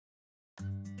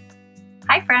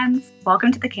Hi, friends.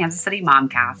 Welcome to the Kansas City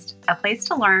Momcast, a place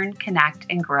to learn, connect,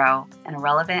 and grow in a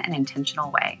relevant and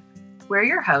intentional way. We're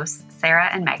your hosts, Sarah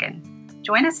and Megan.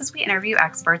 Join us as we interview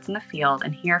experts in the field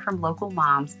and hear from local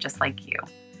moms just like you.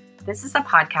 This is a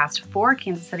podcast for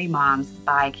Kansas City moms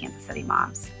by Kansas City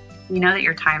moms. We know that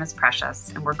your time is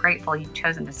precious, and we're grateful you've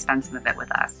chosen to spend some of it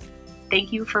with us.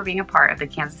 Thank you for being a part of the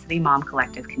Kansas City Mom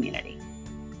Collective community.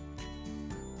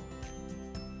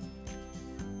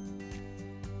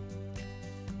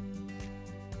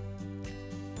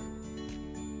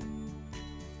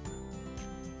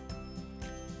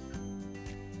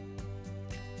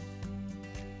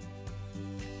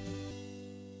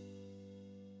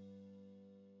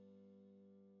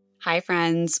 Hi,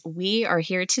 friends. We are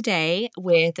here today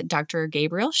with Dr.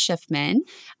 Gabriel Schiffman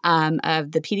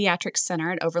of the Pediatrics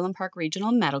Center at Overland Park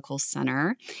Regional Medical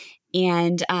Center.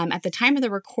 And at the time of the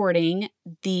recording,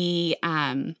 the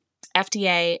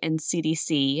FDA and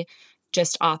CDC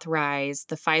just authorized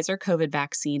the Pfizer COVID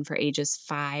vaccine for ages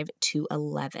 5 to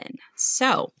 11.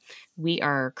 So we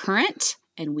are current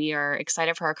and we are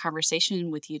excited for our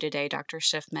conversation with you today, Dr.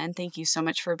 Schiffman. Thank you so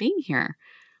much for being here.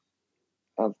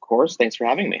 Of course. Thanks for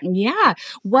having me. Yeah.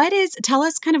 Tell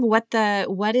us kind of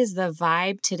what is the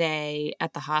vibe today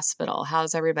at the hospital?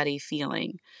 How's everybody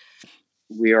feeling?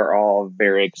 We are all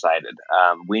very excited.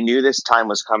 We knew this time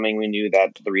was coming. We knew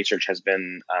that the research has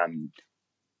been,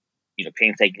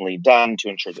 painstakingly done to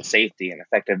ensure the safety and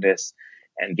effectiveness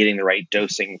and getting the right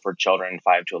dosing for children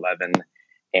 5 to 11.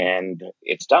 And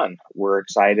it's done. We're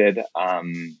excited.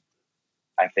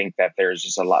 I think that there's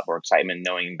just a lot more excitement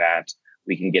knowing that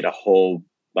we can get a whole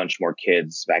bunch more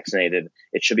kids vaccinated.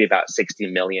 It should be about 60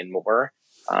 million more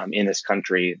in this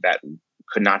country that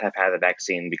could not have had the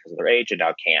vaccine because of their age and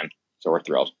now can. So we're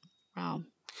thrilled. Wow.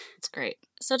 That's great.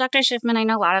 So, Dr. Schiffman, I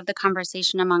know a lot of the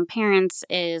conversation among parents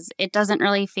is it doesn't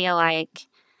really feel like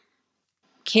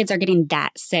kids are getting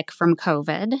that sick from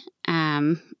COVID.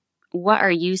 What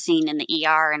are you seeing in the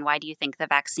ER, and why do you think the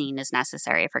vaccine is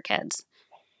necessary for kids?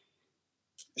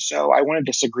 So I want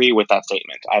to disagree with that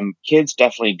statement. Kids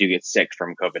definitely do get sick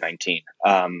from COVID-19.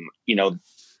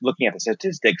 Looking at the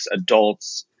statistics,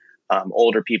 adults,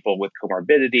 older people with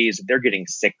comorbidities, they're getting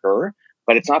sicker.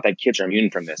 But it's not that kids are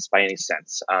immune from this by any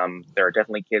sense. There are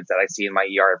definitely kids that I see in my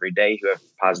ER every day who have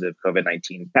positive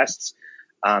COVID-19 tests.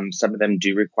 Some of them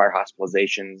do require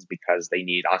hospitalizations because they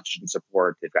need oxygen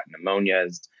support. They've got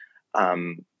pneumonias.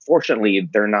 Fortunately,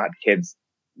 they're not kids.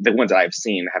 The ones that I've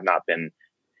seen have not been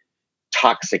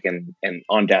toxic and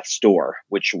on death's door,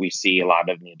 which we see a lot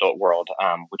of in the adult world,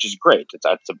 which is great. It's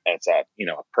a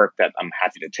perk that I'm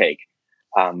happy to take.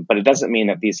 But it doesn't mean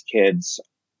that these kids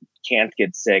can't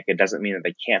get sick. It doesn't mean that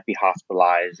they can't be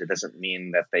hospitalized. It doesn't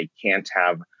mean that they can't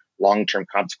have long-term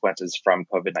consequences from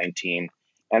COVID-19.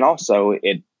 And also,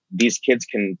 these kids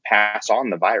can pass on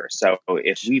the virus. So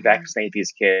if we vaccinate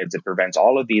these kids, it prevents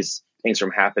all of these things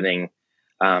from happening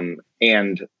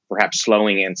and perhaps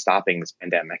slowing and stopping this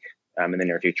pandemic in the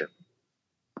near future.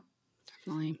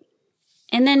 Definitely.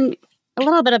 And then a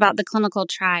little bit about the clinical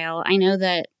trial. I know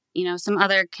that, some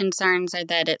other concerns are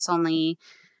that it's only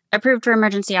approved for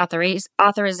emergency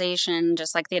authorization,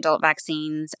 just like the adult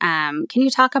vaccines. Can you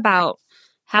talk about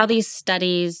how these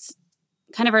studies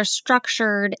kind of are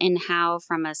structured and how,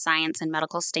 from a science and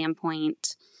medical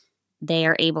standpoint, they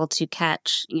are able to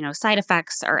catch, side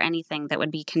effects or anything that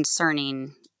would be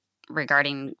concerning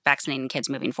regarding vaccinating kids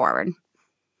moving forward?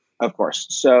 Of course.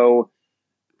 So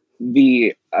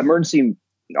the emergency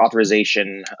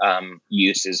authorization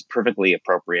use is perfectly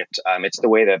appropriate. It's the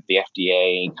way that the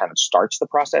FDA kind of starts the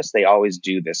process. They always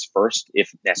do this first,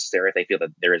 if necessary, if they feel that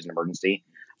there is an emergency.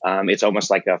 It's almost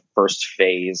like a first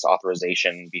phase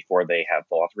authorization before they have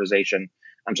full authorization.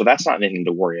 So that's not anything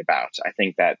to worry about. I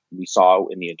think that we saw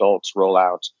in the adults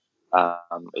rollout,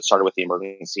 it started with the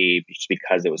emergency just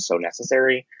because it was so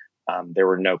necessary. There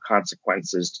were no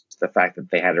consequences to the fact that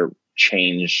they had to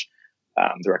change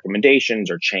the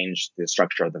recommendations or change the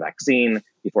structure of the vaccine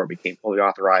before it became fully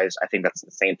authorized. I think that's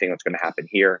the same thing that's going to happen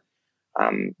here.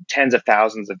 Tens of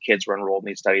thousands of kids were enrolled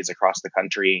in these studies across the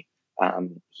country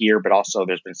here, but also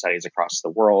there's been studies across the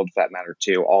world, for that matter,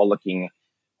 too, all looking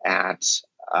at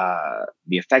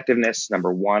the effectiveness,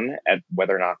 number one, at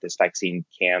whether or not this vaccine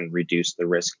can reduce the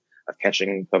risk of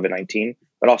catching COVID-19,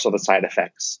 but also the side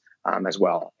effects as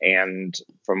well. And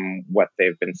from what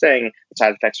they've been saying, the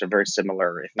side effects are very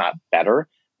similar, if not better,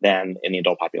 than in the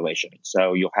adult population.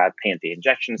 So you'll have pain at the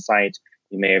injection site.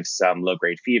 You may have some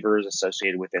low-grade fevers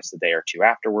associated with this a day or two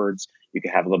afterwards. You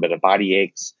can have a little bit of body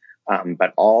aches,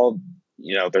 but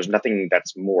there's nothing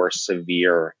that's more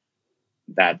severe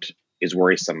that is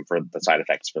worrisome for the side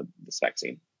effects for this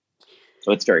vaccine.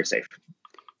 So it's very safe.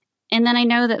 And then I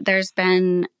know that there's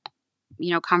been,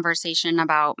 conversation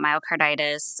about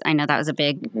myocarditis. I know that was a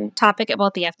big topic at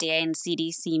both the FDA and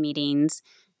CDC meetings.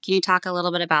 Can you talk a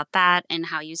little bit about that and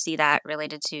how you see that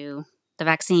related to the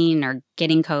vaccine or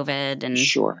getting COVID? And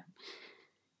Sure.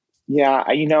 Yeah,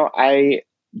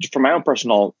 from my own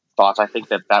personal thoughts, I think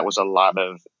that was a lot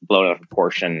of blown out of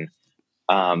proportion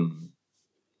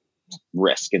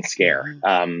risk and scare.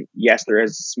 Yes, there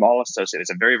is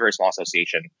it's a very, very small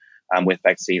association with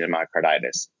vaccine and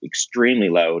myocarditis, extremely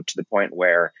low to the point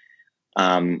where,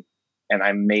 and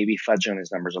I may be fudging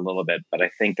these numbers a little bit, but I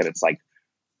think that it's like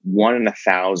 1 in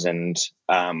 1,000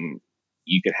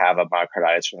 you could have a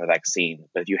myocarditis from the vaccine.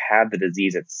 But if you have the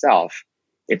disease itself,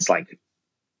 it's like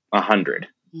 100.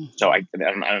 So I'm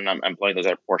blowing those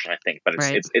out of proportion, I think, but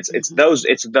it's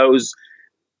those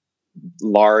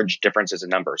large differences in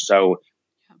numbers. So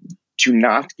to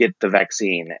not get the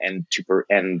vaccine and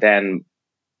then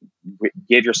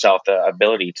give yourself the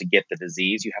ability to get the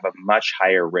disease, you have a much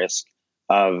higher risk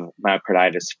of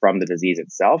myocarditis from the disease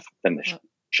itself than the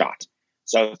shot.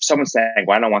 So if someone's saying,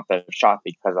 well, I don't want the shot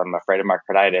because I'm afraid of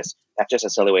myocarditis, that's just a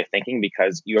silly way of thinking,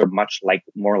 because you're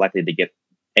more likely to get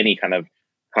any kind of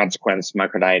consequence,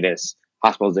 myocarditis,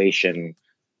 hospitalization,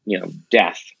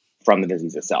 death from the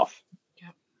disease itself.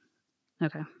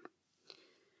 Okay.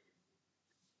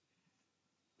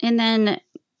 And then,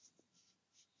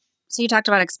 so you talked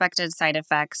about expected side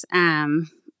effects.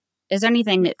 Is there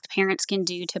anything that parents can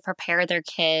do to prepare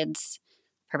themselves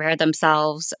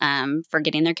for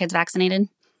getting their kids vaccinated?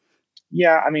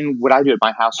 Yeah, what I do at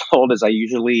my household is I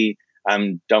usually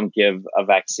don't give a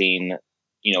vaccine,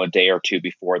 a day or two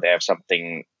before they have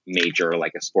something major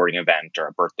like a sporting event or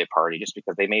a birthday party, just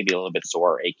because they may be a little bit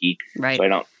sore or achy. Right. So I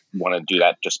don't want to do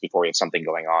that just before we have something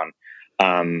going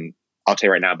on. I'll tell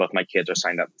you right now, both my kids are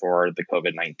signed up for the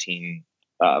COVID-19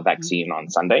 vaccine on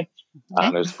Sunday.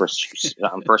 It was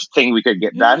the first thing we could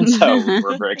get done, so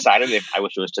we're very excited. I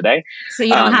wish it was today. So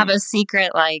you don't have a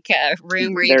secret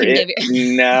room where you can give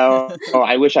it? No,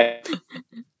 I wish I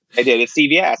did. It's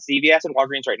CVS and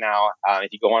Walgreens right now.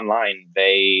 If you go online,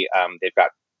 they've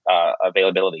got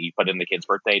availability. You put in the kid's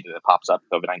birthday, and it pops up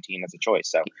COVID-19 as a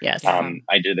choice. So yes,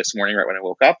 I did this morning right when I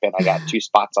woke up, and I got 2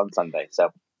 spots on Sunday. So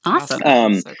awesome.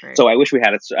 So I wish we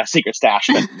had a secret stash,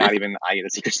 but not even I get a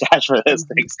secret stash for those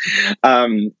things.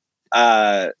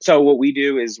 So what we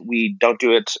do is we don't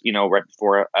do it, right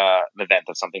before an event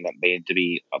of something that they need to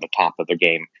be on the top of their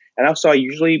game. And also I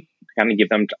usually kind of give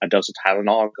them a dose of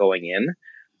Tylenol going in.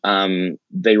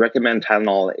 They recommend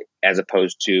Tylenol as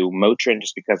opposed to Motrin,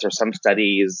 just because there's some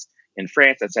studies in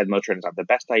France that said Motrin is not the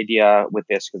best idea with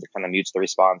this because it kind of mutes the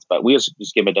response. But we just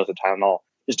give a dose of Tylenol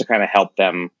just to kind of help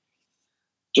them,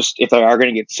 just if they are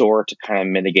going to get sore, to kind of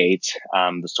mitigate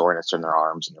the soreness in their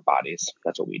arms and their bodies.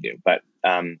 That's what we do. But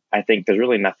I think there's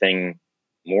really nothing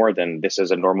more than this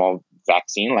is a normal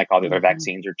vaccine, like all the other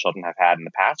vaccines your children have had in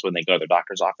the past when they go to their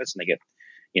doctor's office and they get,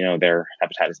 their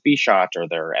hepatitis B shot or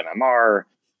their MMR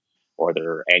or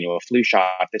their annual flu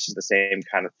shot. This is the same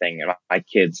kind of thing. And my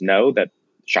kids know that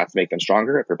shots make them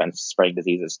stronger. It prevents spreading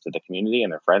diseases to the community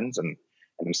and their friends and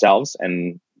themselves.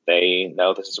 And they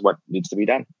know this is what needs to be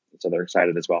done. So they're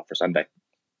excited as well for Sunday.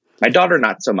 My daughter,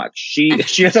 not so much. She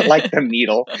doesn't like the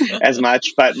needle as much,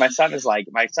 but my son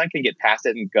can get past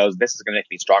it and goes, this is going to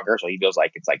make me stronger. So he feels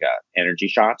like it's like a energy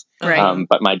shot. Right.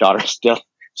 But my daughter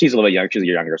she's a little bit young. She's a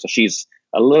year younger. So she's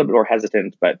a little bit more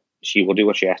hesitant, but she will do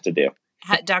what she has to do.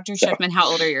 Dr. Schiffman,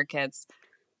 how old are your kids?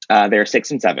 They're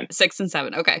 6 and 7. 6 and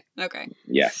 7. Okay.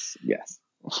 Yes.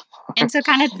 And so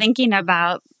kind of thinking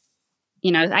about,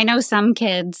 I know some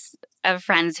kids of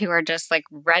friends who are just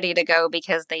ready to go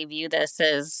because they view this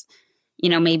as,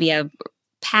 maybe a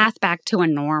path back to a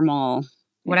normal,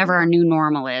 whatever our new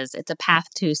normal is. It's a path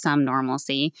to some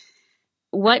normalcy.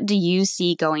 What do you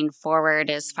see going forward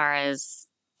as far as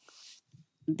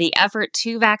the effort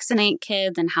to vaccinate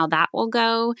kids and how that will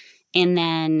go? And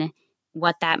then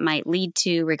what that might lead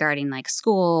to regarding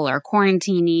school or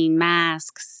quarantining,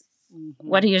 masks.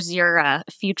 What is your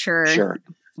future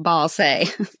ball say?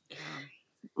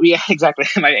 Yeah, exactly.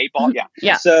 My 8 ball. Yeah.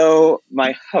 Yeah. So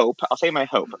I'll say my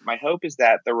hope is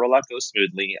that the rollout goes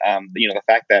smoothly. The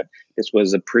fact that this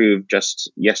was approved just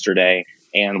yesterday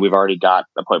and we've already got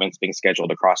appointments being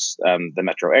scheduled across the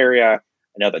metro area.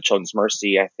 I know that Children's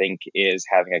Mercy, I think, is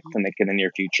having a clinic in the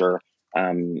near future,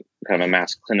 kind of a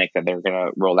mass clinic that they're going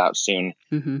to roll out soon.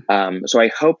 So I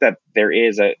hope that there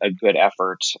is a good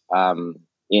effort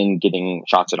in getting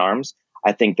shots in arms.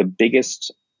 I think the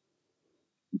biggest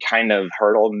kind of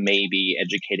hurdle may be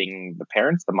educating the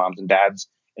parents, the moms and dads,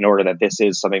 in order that this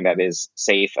is something that is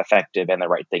safe, effective, and the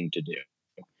right thing to do.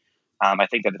 I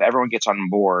think that if everyone gets on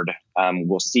board,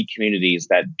 we'll see communities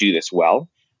that do this well.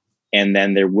 And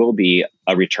then there will be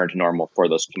a return to normal for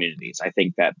those communities. I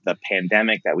think that the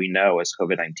pandemic that we know as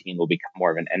COVID-19 will become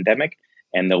more of an endemic,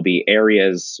 and there'll be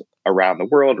areas around the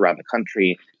world, around the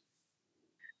country,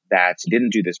 that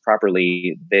didn't do this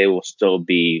properly. They will still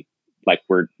be like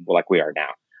we are now.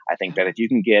 I think that if you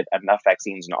can get enough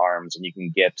vaccines in arms and you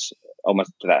can get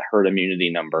almost to that herd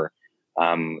immunity number,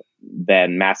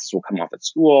 then masks will come off at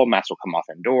school, masks will come off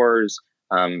indoors.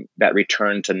 That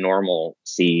return to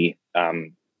normalcy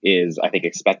is, I think,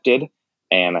 expected.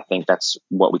 And I think that's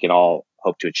what we can all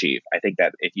hope to achieve. I think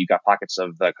that if you got pockets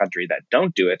of the country that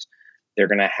don't do it, they're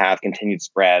going to have continued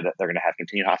spread, they're going to have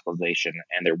continued hospitalization,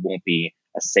 and there won't be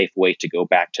a safe way to go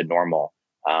back to normal,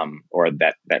 or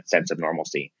that sense of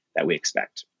normalcy that we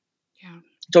expect. Yeah.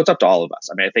 So it's up to all of us.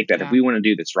 I mean, I think that if we want to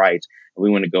do this right, and we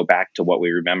want to go back to what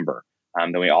we remember,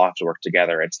 then we all have to work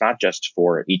together. It's not just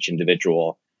for each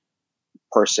individual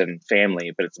person,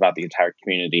 family, but it's about the entire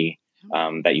community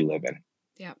that you live in.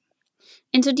 Yeah.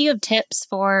 And so do you have tips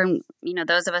for,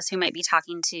 those of us who might be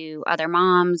talking to other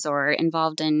moms or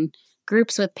involved in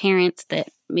groups with parents that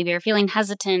maybe are feeling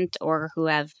hesitant or who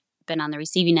have been on the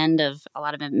receiving end of a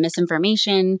lot of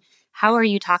misinformation? How are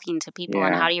you talking to people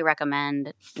and how do you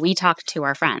recommend we talk to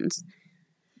our friends?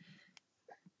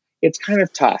 It's kind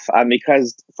of tough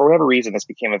because for whatever reason, this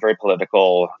became a very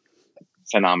political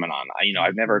phenomenon.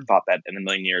 I've never thought that in a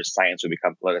million years science would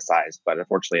become politicized, but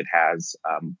unfortunately it has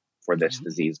for this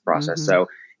disease process. So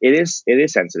it is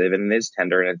sensitive and it is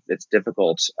tender, and it's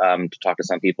difficult to talk to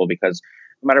some people because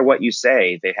no matter what you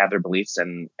say, they have their beliefs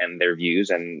and their views,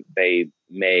 and they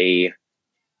may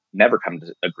never come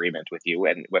to agreement with you,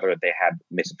 and whether they had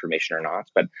misinformation or not.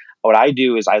 But what I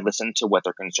do is I listen to what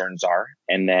their concerns are,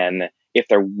 and then if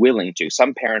they're willing to,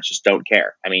 some parents just don't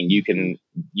care. I mean, you can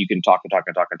talk and talk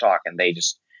and talk and talk, and they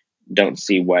just don't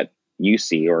see what you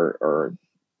see, or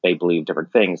they believe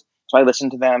different things. So I listen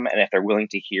to them, and if they're willing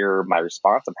to hear my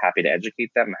response, I'm happy to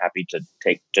educate them. I'm happy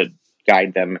to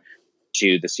guide them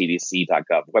to the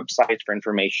CDC.gov website for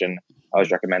information. I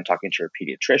always recommend talking to your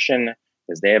pediatrician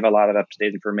because they have a lot of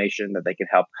up-to-date information that they can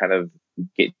help kind of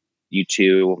get you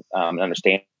to an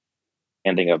understanding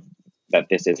of that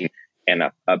this is and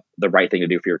the right thing to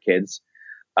do for your kids.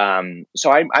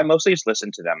 So I mostly just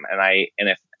listen to them, and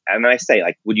then I say,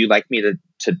 like, would you like me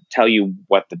to tell you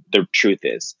what the truth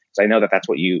is? So I know that's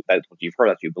what you've heard,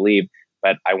 that you believe,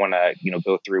 but I want to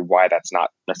go through why that's not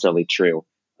necessarily true.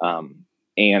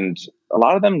 And a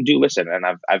lot of them do listen, and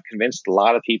I've convinced a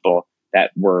lot of people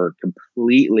that were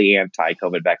completely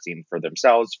anti-COVID vaccine for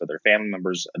themselves, for their family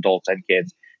members, adults and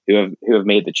kids who have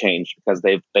made the change because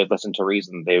they've listened to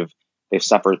reason. They've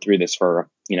suffered through this for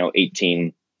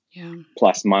 18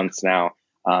 plus months now.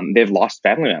 They've lost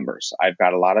family members. I've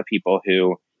got a lot of people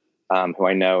who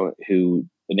I know who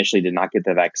initially did not get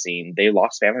the vaccine. They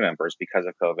lost family members because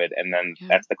of COVID, and then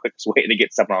that's the quickest way to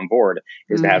get someone on board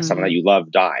is to have someone that you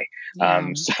love die.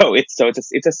 So it's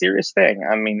a serious thing.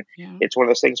 I mean, it's one of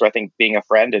those things where I think being a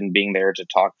friend and being there to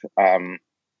talk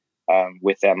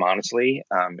with them honestly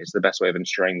is the best way of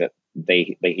ensuring that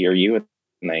they hear you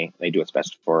and they do what's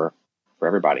best for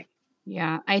everybody.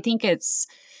 Yeah, I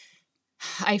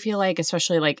feel like,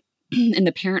 especially like in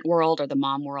the parent world or the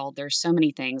mom world, there's so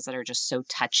many things that are just so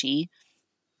touchy.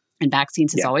 And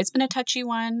vaccines has always been a touchy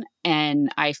one.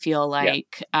 And I feel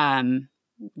like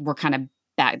we're kind of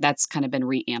back. That's kind of been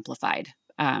re-amplified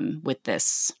with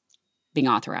this being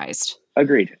authorized.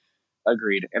 Agreed.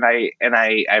 And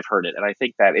I've heard it. And I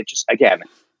think that it just, again,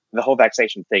 the whole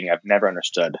vaccination thing, I've never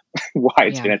understood why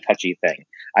it's been a touchy thing.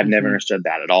 I've never understood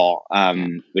that at all.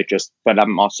 But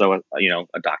I'm also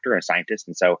a doctor, a scientist.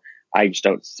 And so I just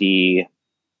don't see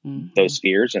those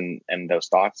fears and those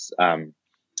thoughts.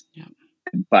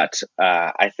 But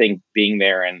I think being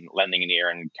there and lending an ear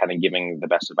and kind of giving the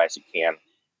best advice you can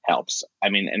helps. I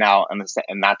mean,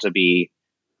 and not to be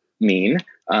mean,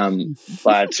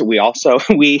 but we also,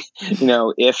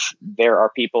 if there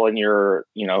are people in your,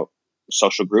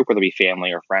 social group, whether it be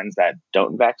family or friends that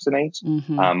don't vaccinate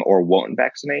or won't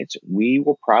vaccinate, we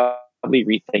will probably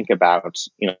rethink about,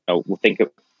 we'll think of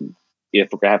if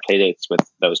we're going to have play dates with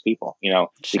those people,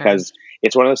 because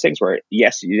it's one of those things where,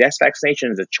 yes,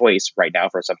 vaccination is a choice right now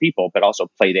for some people, but also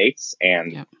play dates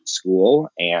and school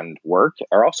and work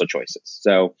are also choices.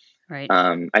 So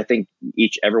I think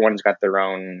everyone's got their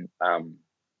own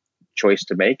choice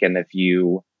to make. And if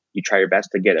you try your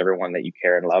best to get everyone that you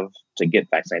care and love to get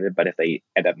vaccinated, but if they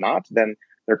end up not, then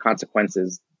there are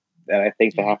consequences that I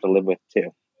think they have to live with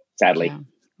too, sadly. Yeah.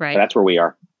 Right. But that's where we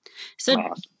are. So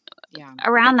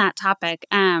around that topic,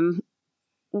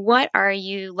 what are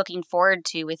you looking forward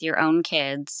to with your own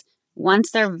kids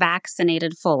once they're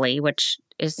vaccinated fully, which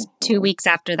is 2 weeks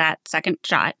after that second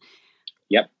shot,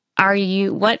 Yep.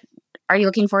 what are you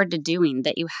looking forward to doing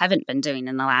that you haven't been doing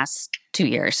in the last 2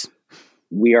 years?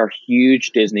 We are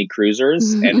huge Disney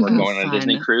cruisers, and we're going on a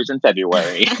Disney cruise in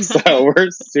February. So we're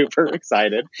super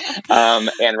excited.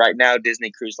 And right now,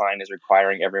 Disney Cruise Line is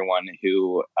requiring everyone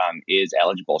who is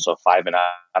eligible, so 5 and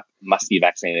up, must be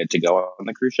vaccinated to go on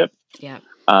the cruise ship. Yeah.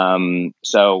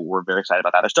 So we're very excited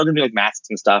about that. There's still going to be like masks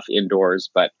and stuff indoors,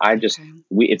 but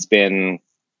it's been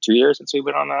 2 years since we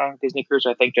went on a Disney cruise.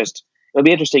 I think it'll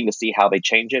be interesting to see how they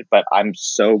change it, but I'm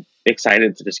so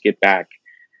excited to just get back,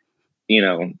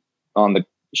 on the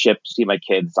ship, see my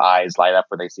kids' eyes light up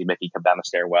when they see Mickey come down the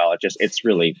stairwell. It's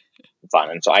really fun.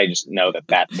 And so I just know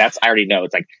that's, I already know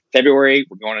it's like February,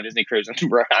 we're going on a Disney cruise, and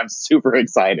I'm super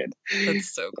excited.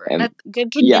 That's so great. And that's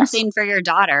good convincing for your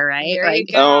daughter, right? There you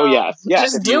go. Oh, yes.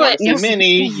 Just if do you want it. to see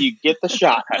Minnie, you get the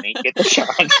shot, honey. Get the shot.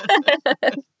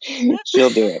 She'll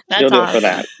do it. That's She'll do awesome. it for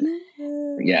that.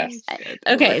 Yes.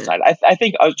 Okay. I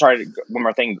think I was trying to one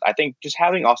more thing. I think just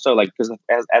having also because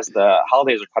as the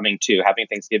holidays are coming too, having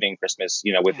Thanksgiving, Christmas,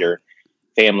 with your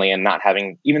family, and not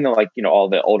having, even though all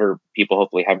the older people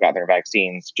hopefully have gotten their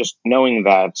vaccines, just knowing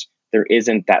that there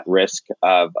isn't that risk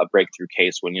of a breakthrough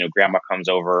case when grandma comes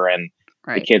over and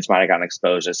the kids might have gotten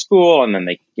exposed at school, and then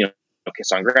they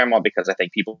kiss on grandma, because I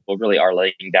think people really are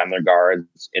laying down their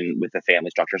guards with the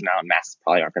family structures now, and masks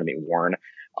probably aren't going to be worn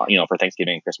for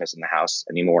Thanksgiving and Christmas in the house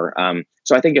anymore.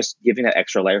 So I think just giving that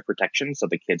extra layer of protection so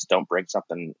the kids don't bring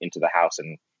something into the house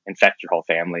and infect your whole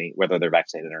family, whether they're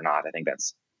vaccinated or not. I think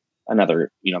that's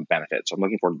another, benefit. So I'm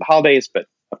looking forward to the holidays, but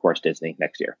of course Disney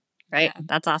next year. Right.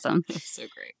 That's awesome. That's so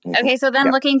great. Okay. So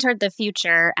then looking toward the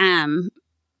future, I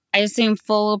assume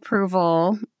full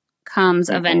approval comes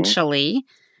eventually.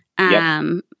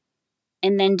 And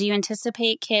then do you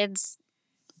anticipate kids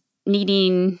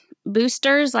needing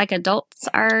boosters like adults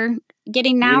are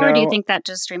getting now, or do you think that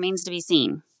just remains to be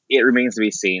seen? It remains to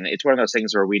be seen. It's one of those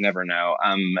things where we never know.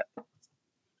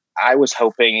 I was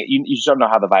hoping, you just don't know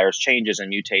how the virus changes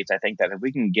and mutates. I think that if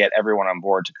we can get everyone on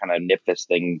board to kind of nip this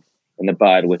thing in the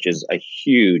bud, which is a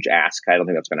huge ask, I don't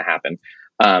think that's going to happen.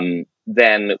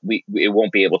 Then it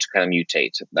won't be able to kind of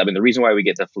mutate. I mean, the reason why we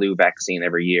get the flu vaccine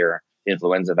every year, the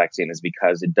influenza vaccine, is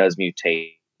because it does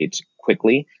mutate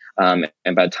quickly.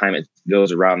 And by the time it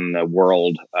goes around the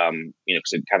world,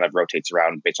 because it kind of rotates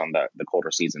around based on the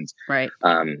colder seasons. Right.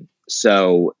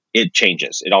 So it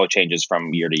changes. It always changes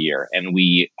from year to year. And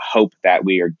we hope that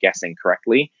we are guessing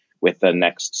correctly with the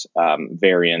next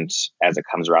variant as it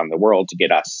comes around the world to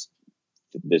get us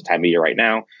this time of year right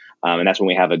now. And that's when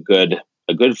we have a good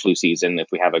flu season, if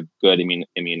we have a good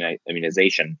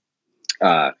immunization,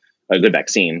 a good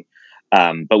vaccine.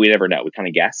 But we never know. We kind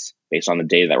of guess based on the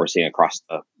data that we're seeing across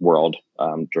the world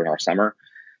during our summer.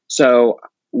 So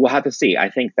we'll have to see. I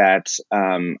think that,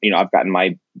 I've gotten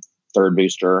my third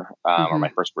booster or my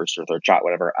first booster, third shot,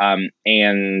 whatever.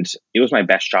 And it was my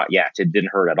best shot yet. It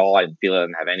didn't hurt at all. I didn't feel it. I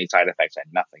didn't have any side effects. I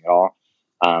had nothing at all.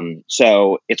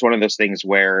 So it's one of those things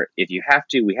where if you have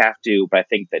to, we have to. But I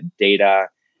think that data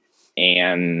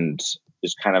and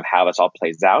just kind of how this all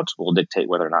plays out will dictate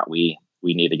whether or not we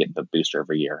need to get the booster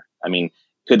every year. I mean,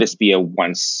 could this be a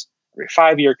once every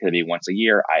 5 year? Could it be once a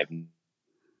year? I have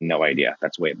no idea.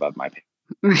 That's way above my pay.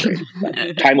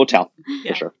 Right. Time will tell,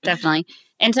 for sure. Definitely.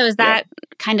 And so is that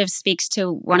kind of speaks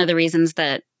to one of the reasons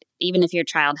that even if your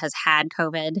child has had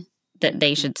COVID, that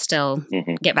they should still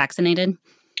get vaccinated?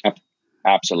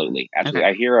 Absolutely. Okay.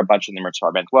 I hear a bunch in the emergency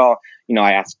department. Well,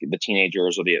 I ask the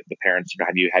teenagers or the parents,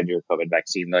 have you had your COVID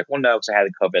vaccine? They're like, well, no, because I had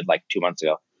COVID like 2 months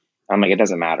ago. I'm like, it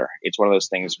doesn't matter. It's one of those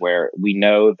things where we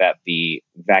know that the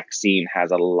vaccine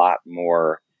has a lot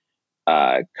more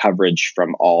coverage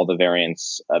from all the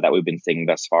variants that we've been seeing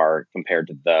thus far compared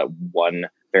to the one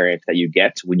variant that you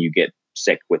get when you get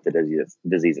sick with the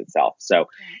disease itself. So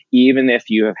even if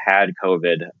you have had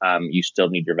COVID, you still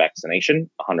need your vaccination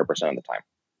 100% of the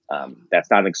time. That's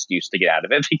not an excuse to get out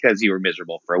of it because you were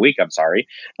miserable for a week. I'm sorry.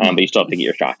 But you still have to get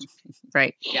your shot.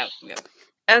 Right. Yep.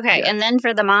 Okay. Yeah. And then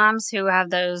for the moms who have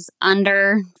those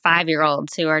under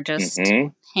 5-year-olds who are just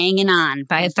hanging on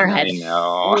by a thread. I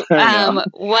know.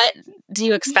 What do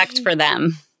you expect for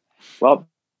them? Well,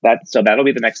 that'll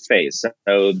be the next phase.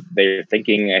 So they're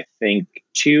thinking, I think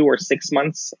 2 or 6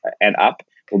 months and up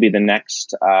will be the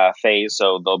next phase.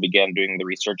 So they'll begin doing the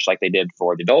research like they did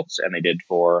for the adults and they did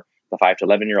for the 5 to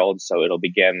 11-year-olds. So it'll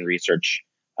begin research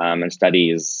and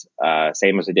studies,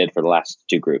 same as they did for the last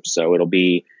 2 groups. So it'll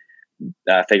be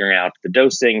figuring out the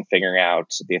dosing, figuring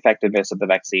out the effectiveness of the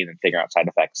vaccine, and figuring out side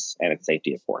effects and its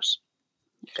safety, of course.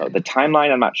 So the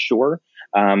timeline, I'm not sure.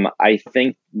 I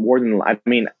think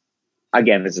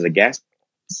Again, this is a guess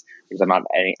because I'm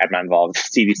not involved with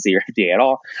CDC or FDA at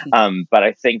all. But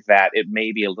I think that it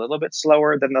may be a little bit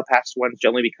slower than the past ones,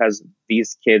 generally because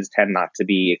these kids tend not to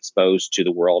be exposed to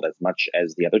the world as much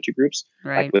as the other two groups.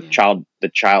 Right. Like with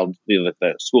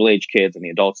the school age kids and the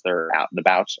adults, they're out and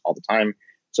about all the time.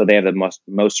 So they have the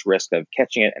most risk of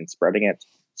catching it and spreading it.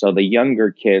 So the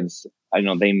younger kids, I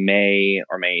know they may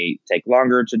take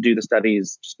longer to do the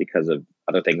studies just because of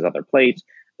other things on their plate.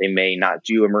 They may not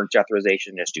do emergency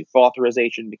authorization, just do full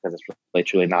authorization because it's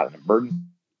literally not an emergency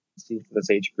for this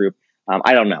age group.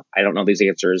 I don't know. I don't know these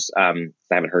answers. I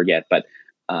haven't heard yet, but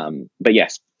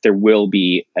yes, there will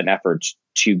be an effort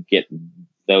to get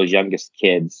those youngest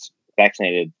kids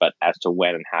vaccinated, but as to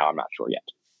when and how, I'm not sure yet.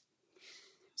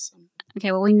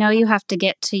 Okay, well, we know you have to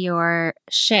get to your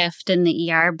shift in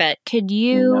the ER, but could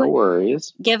you No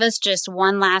worries. give us just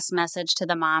one last message to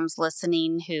the moms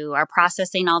listening who are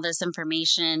processing all this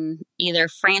information, either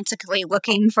frantically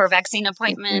looking for vaccine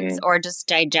appointments or just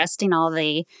digesting all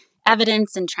the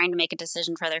evidence and trying to make a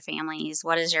decision for their families?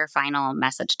 What is your final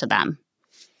message to them?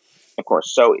 Of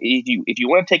course. So if you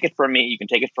want to take it from me, you can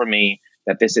take it from me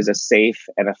that this is a safe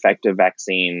and effective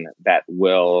vaccine that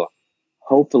will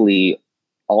hopefully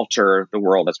alter the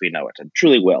world as we know it. It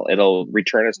truly will. It'll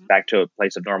return us back to a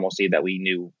place of normalcy that we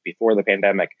knew before the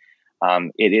pandemic.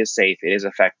 It is safe. It is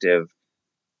effective.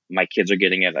 My kids are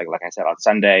getting it, like I said, on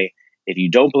Sunday. If you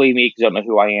don't believe me, because you don't know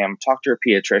who I am, talk to a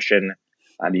pediatrician.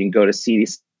 You can go to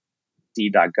cdc.gov.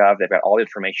 They've got all the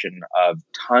information of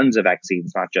tons of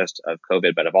vaccines, not just of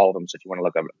COVID, but of all of them. So if you want to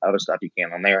look up other stuff, you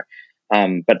can on there.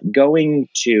 But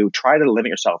try to limit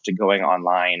yourself to going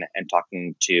online and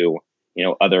talking to,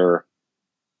 other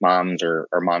moms or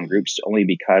mom groups, only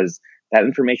because that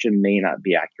information may not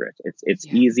be accurate. It's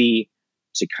easy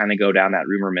to kind of go down that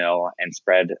rumor mill and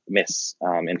spread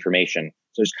misinformation.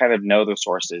 So just kind of know the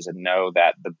sources and know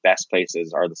that the best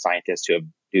places are the scientists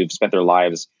who've spent their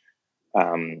lives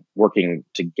working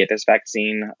to get this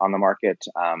vaccine on the market.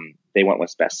 They want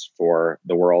what's best for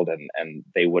the world, and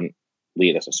they wouldn't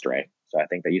lead us astray. So I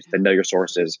think that you have to know your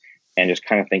sources and just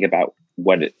kind of think about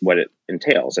what it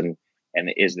entails, and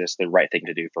is this the right thing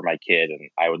to do for my kid? And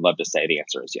I would love to say the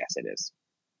answer is yes, it is.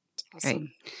 Awesome. Great.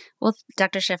 Well,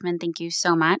 Dr. Schiffman, thank you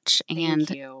so much. And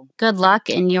Thank you. Good luck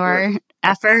in your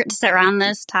efforts around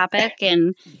this topic.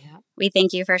 And we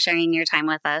thank you for sharing your time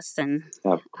with us and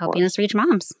helping us reach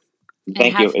moms.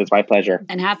 Thank you. It's my pleasure.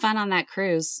 And have fun on that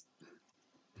cruise.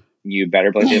 You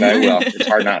better believe I will. It's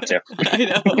hard not to. I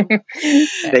know.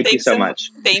 Thank you so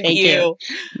much. Thank you.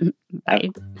 Bye.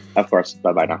 Of course.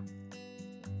 Bye-bye now.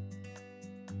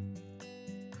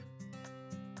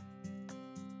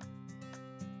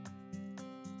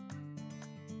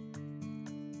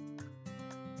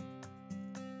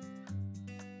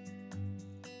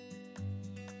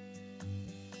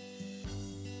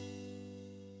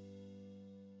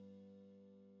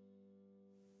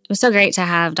 It was so great to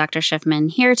have Dr.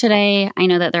 Schiffman here today. I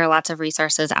know that there are lots of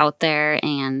resources out there,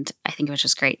 and I think it was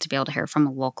just great to be able to hear from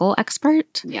a local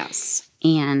expert. Yes.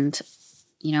 And,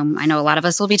 I know a lot of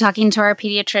us will be talking to our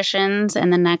pediatricians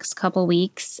in the next couple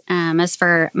weeks. As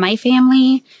for my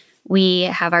family, we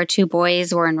have our 2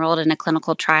 boys who are enrolled in a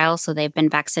clinical trial, so they've been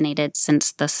vaccinated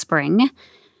since the spring.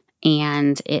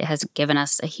 And it has given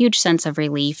us a huge sense of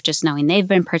relief just knowing they've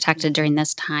been protected during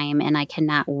this time, and I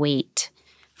cannot wait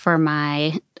for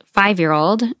my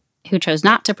 5-year-old who chose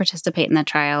not to participate in the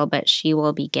trial, but she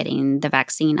will be getting the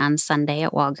vaccine on Sunday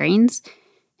at Walgreens.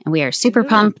 And we are super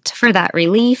pumped for that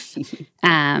relief.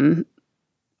 And,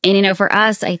 for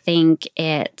us, I think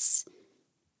it's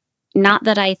not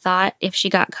that I thought if she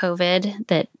got COVID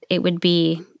that it would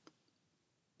be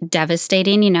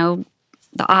devastating. The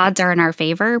odds are in our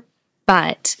favor,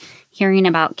 but hearing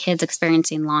about kids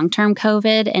experiencing long-term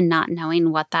COVID and not knowing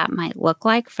what that might look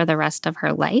like for the rest of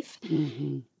her life,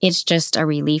 it's just a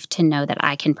relief to know that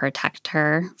I can protect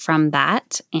her from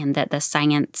that, and that the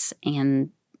science and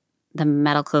the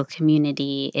medical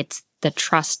community, the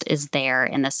trust is there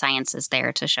and the science is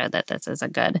there to show that this is a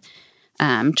good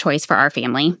choice for our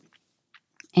family.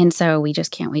 And so we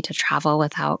just can't wait to travel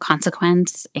without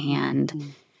consequence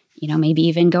and maybe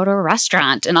even go to a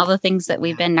restaurant and all the things that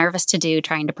we've been nervous to do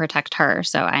trying to protect her.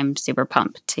 So I'm super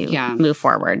pumped to move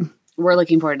forward. We're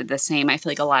looking forward to the same. I feel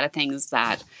like a lot of things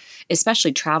that,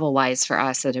 especially travel-wise for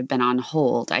us, that have been on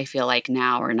hold, I feel like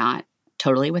now are not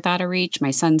totally without a reach.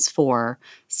 My son's 4,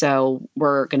 so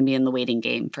we're going to be in the waiting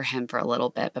game for him for a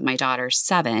little bit, but my daughter's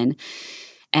 7.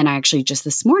 And I actually just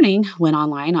this morning went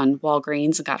online on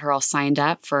Walgreens and got her all signed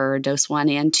up for dose 1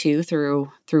 and 2 through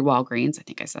Walgreens. I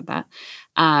think I said that.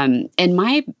 And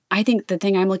I think the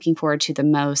thing I'm looking forward to the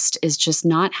most is just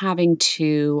not having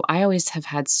to, I always have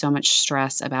had so much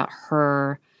stress about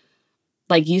her,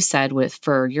 like you said,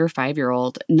 for your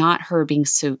 5-year-old, not her being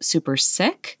super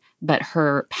sick, but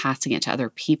her passing it to other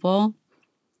people.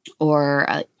 Or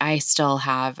I still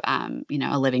have, a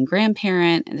living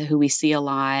grandparent who we see a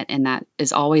lot, and that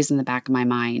is always in the back of my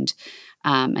mind.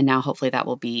 And now hopefully that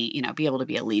will be able to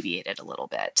be alleviated a little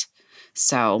bit.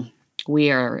 So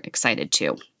we are excited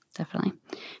too. Definitely.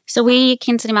 So we,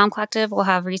 Kansas City Mom Collective, will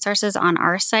have resources on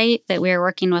our site that we are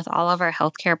working with all of our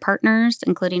healthcare partners,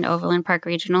 including Overland Park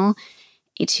Regional,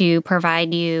 to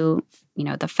provide you,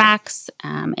 the facts,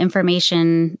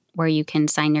 information where you can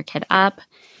sign your kid up.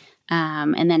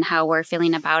 And then how we're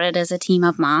feeling about it as a team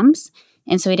of moms.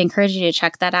 And so we'd encourage you to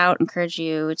check that out, encourage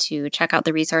you to check out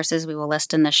the resources we will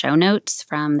list in the show notes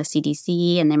from the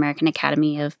CDC and the American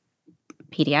Academy of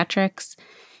Pediatrics.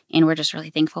 And we're just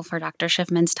really thankful for Dr.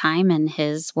 Schiffman's time and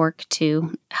his work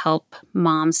to help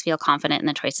moms feel confident in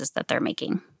the choices that they're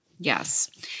making.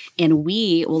 Yes. And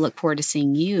we will look forward to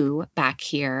seeing you back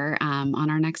here on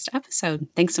our next episode.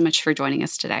 Thanks so much for joining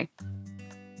us today.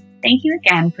 Thank you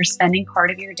again for spending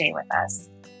part of your day with us.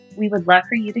 We would love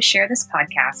for you to share this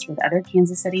podcast with other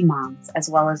Kansas City moms, as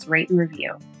well as rate and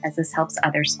review, as this helps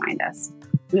others find us.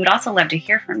 We would also love to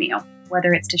hear from you,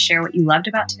 whether it's to share what you loved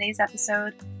about today's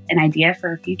episode, an idea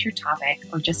for a future topic,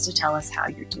 or just to tell us how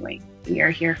you're doing. We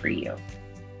are here for you.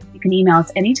 You can email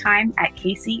us anytime at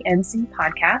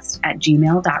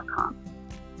kcmcpodcast@gmail.com.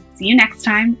 See you next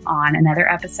time on another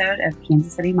episode of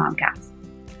Kansas City Momcast.